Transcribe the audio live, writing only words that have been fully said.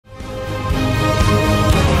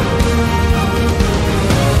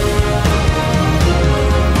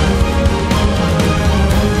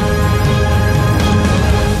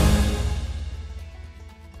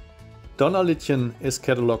Donnerlittchen is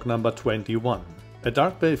catalog number 21, a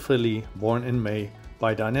dark bay filly born in May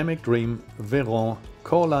by Dynamic Dream, Veron,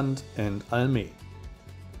 Corland and Alme.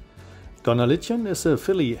 Donnerlittchen is a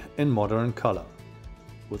filly in modern color.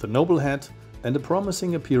 With a noble head and a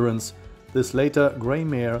promising appearance, this later grey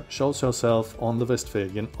mare shows herself on the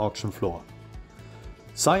Westphalian auction floor.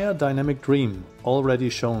 Sire Dynamic Dream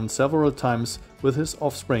already shown several times with his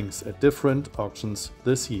offsprings at different auctions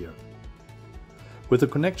this year. With a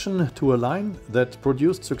connection to a line that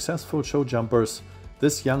produced successful show jumpers,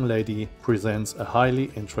 this young lady presents a highly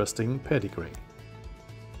interesting pedigree.